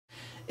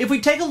If we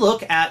take a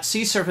look at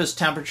sea surface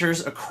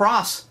temperatures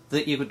across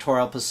the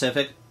equatorial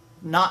Pacific,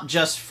 not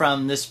just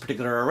from this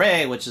particular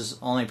array, which has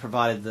only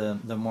provided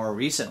the more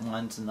recent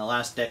ones in the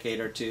last decade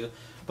or two,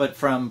 but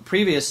from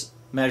previous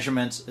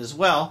measurements as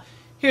well,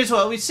 here's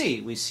what we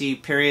see. We see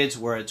periods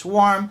where it's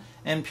warm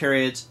and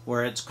periods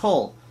where it's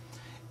cold.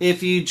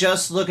 If you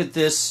just look at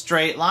this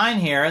straight line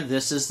here,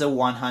 this is the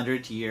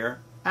 100-year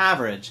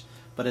average.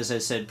 But as I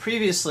said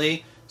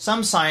previously,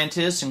 some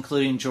scientists,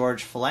 including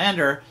George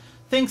Philander,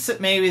 thinks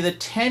that maybe the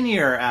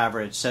 10-year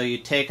average, so you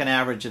take an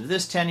average of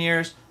this 10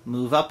 years,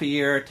 move up a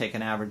year, take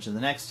an average of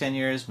the next 10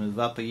 years, move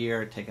up a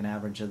year, take an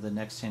average of the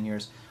next 10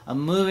 years. A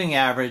moving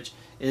average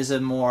is a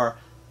more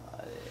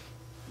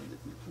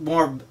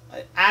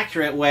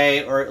accurate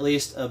way, or at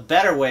least a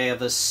better way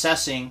of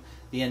assessing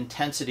the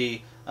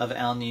intensity of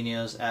El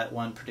Niños at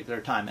one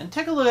particular time. And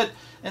take a look at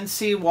and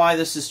see why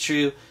this is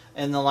true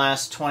in the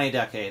last 20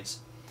 decades.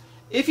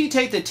 If you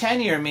take the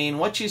 10-year mean,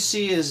 what you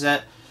see is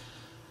that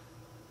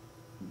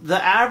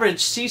the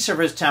average sea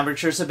surface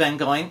temperatures have been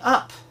going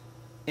up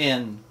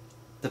in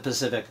the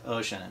Pacific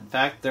Ocean. In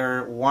fact,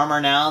 they're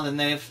warmer now than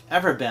they've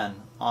ever been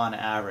on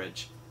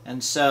average.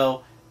 And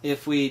so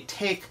if we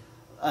take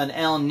an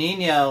El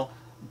Nino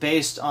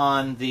based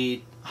on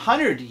the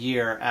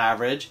 100-year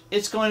average,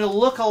 it's going to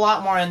look a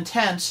lot more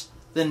intense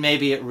than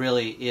maybe it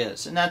really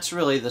is. And that's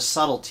really the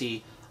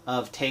subtlety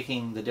of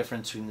taking the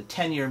difference between the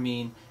 10-year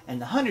mean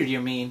and the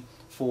 100-year mean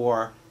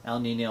for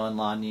El Nino and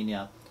La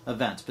Nina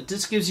events. But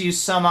this gives you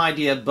some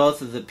idea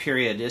both of the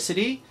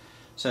periodicity.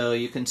 So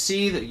you can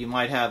see that you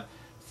might have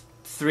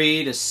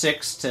 3 to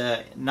 6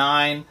 to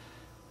 9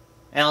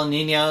 El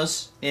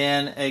Niños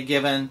in a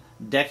given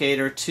decade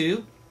or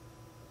two.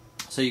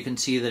 So you can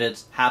see that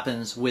it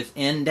happens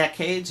within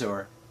decades,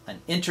 or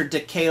an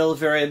interdecadal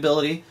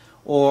variability,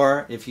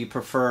 or if you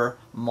prefer,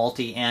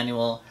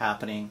 multi-annual,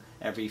 happening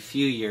every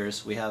few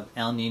years. We have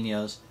El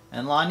Niños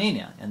and La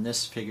Nina, and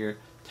this figure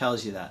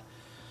tells you that.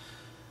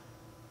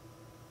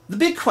 The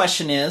big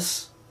question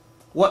is,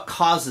 what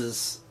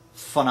causes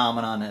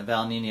phenomenon of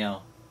El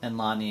Nino and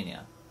La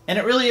Nina? And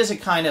it really is a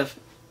kind of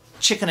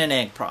chicken and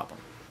egg problem.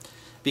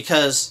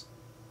 Because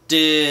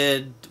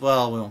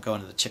well, we won't go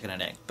into the chicken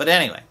and egg, but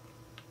anyway,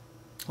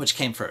 which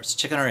came first,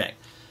 chicken or egg?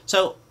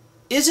 So,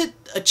 is it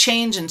a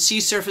change in sea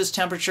surface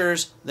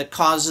temperatures that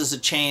causes a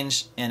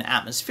change in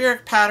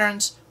atmospheric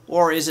patterns,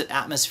 or is it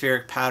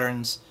atmospheric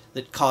patterns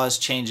that cause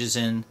changes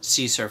in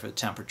sea surface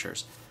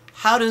temperatures?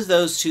 How do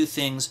those two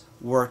things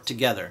work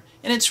together?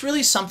 And it's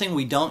really something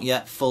we don't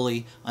yet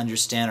fully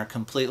understand or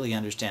completely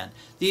understand.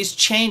 These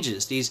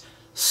changes, these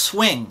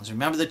swings,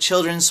 remember the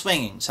children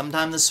swinging.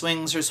 Sometimes the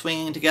swings are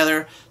swinging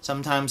together,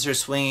 sometimes they're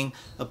swinging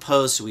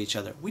opposed to each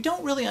other. We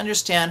don't really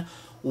understand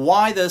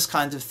why those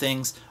kinds of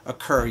things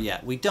occur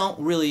yet. We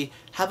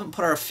haven't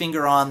put our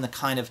finger on the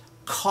kind of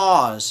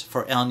cause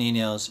for El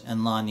Niños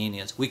and La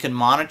Ninas. We can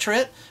monitor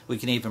it, we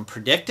can even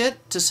predict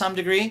it to some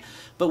degree,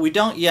 but we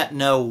don't yet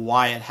know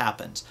why it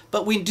happens.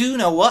 But we do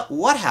know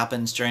what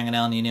happens during an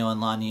El Nino and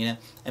La Nina,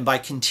 and by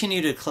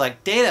continuing to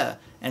collect data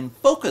and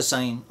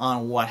focusing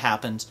on what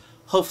happens,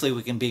 hopefully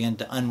we can begin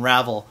to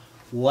unravel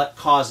what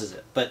causes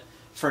it. But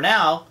for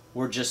now,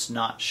 we're just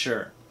not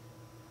sure.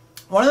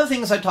 One of the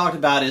things I talked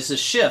about is the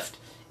shift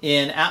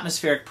in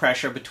atmospheric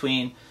pressure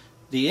between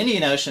the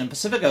Indian Ocean and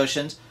Pacific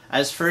Oceans,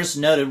 as first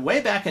noted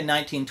way back in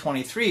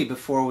 1923,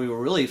 before we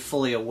were really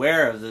fully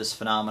aware of this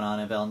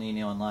phenomenon of El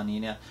Nino and La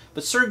Nina.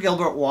 But Sir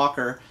Gilbert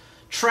Walker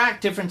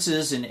tracked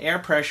differences in air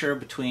pressure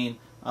between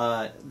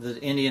the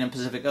Indian and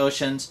Pacific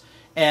Oceans,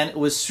 and it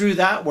was through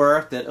that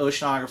work that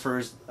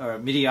oceanographers or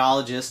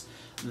meteorologists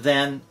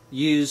then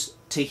used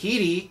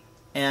Tahiti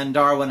and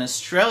Darwin,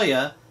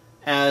 Australia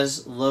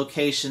as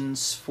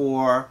locations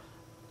for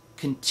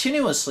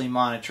continuously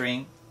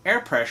monitoring air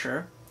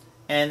pressure,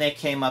 and they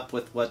came up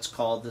with what's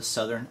called the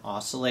Southern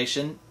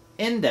Oscillation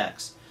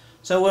Index.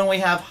 So when we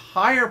have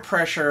higher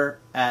pressure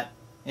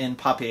in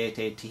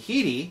Papeete,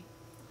 Tahiti,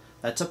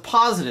 that's a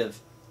positive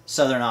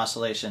Southern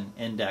Oscillation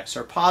Index,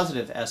 or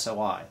positive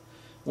SOI.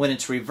 When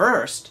it's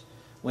reversed,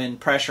 when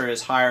pressure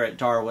is higher at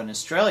Darwin,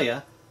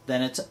 Australia,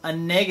 then it's a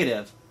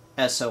negative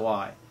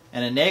SOI.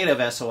 And a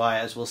negative SOI,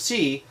 as we'll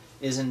see,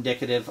 is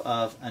indicative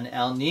of an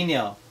El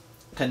Nino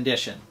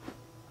condition.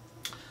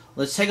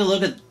 Let's take a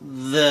look at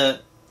the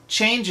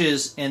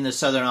changes in the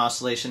Southern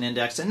Oscillation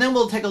Index, and then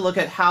we'll take a look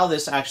at how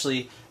this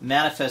actually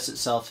manifests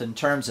itself in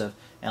terms of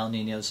El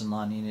Ninos and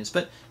La Ninas.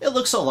 But it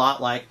looks a lot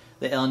like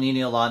the El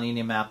Nino-La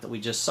Nina map that we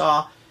just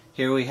saw.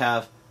 Here we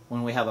have,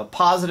 when we have a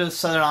positive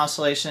Southern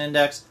Oscillation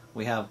Index,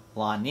 we have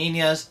La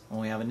Ninas.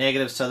 When we have a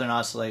negative Southern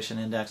Oscillation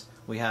Index,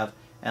 we have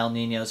El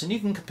Ninos. And you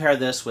can compare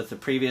this with the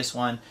previous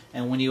one,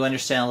 and when you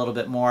understand a little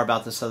bit more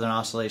about the Southern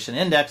Oscillation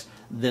Index,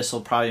 this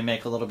will probably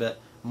make a little bit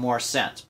more sense.